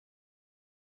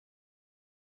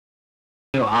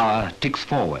hour ticks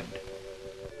forward.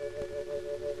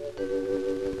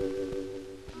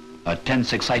 A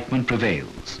tense excitement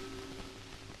prevails.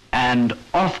 And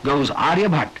off goes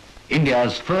Aryabhata,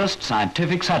 India's first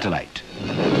scientific satellite.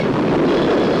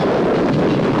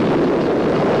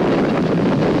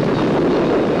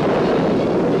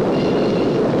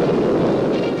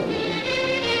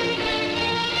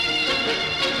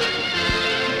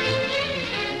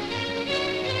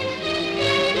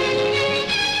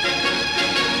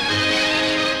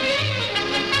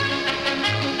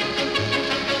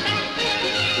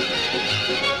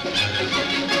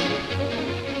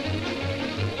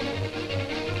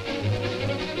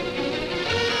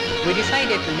 We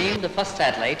decided to name the first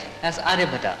satellite as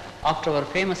Aryabhata after our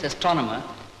famous astronomer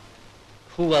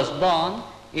who was born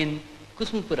in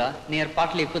Kusumapura near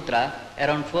Pataliputra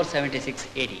around 476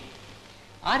 AD.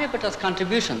 Aryabhata's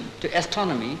contribution to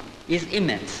astronomy is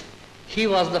immense. He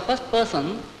was the first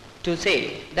person to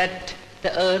say that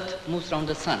the earth moves around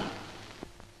the sun.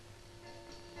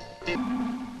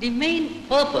 The main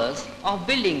purpose of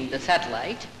building the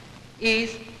satellite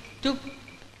is to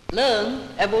learn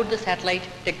about the satellite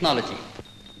technology.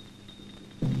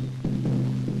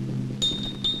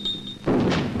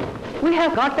 We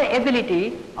have got the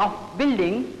ability of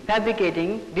building,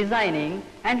 fabricating, designing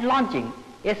and launching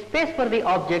a space-worthy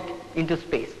object into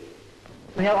space.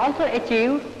 We have also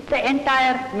achieved the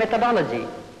entire methodology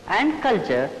and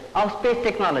culture of space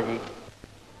technology.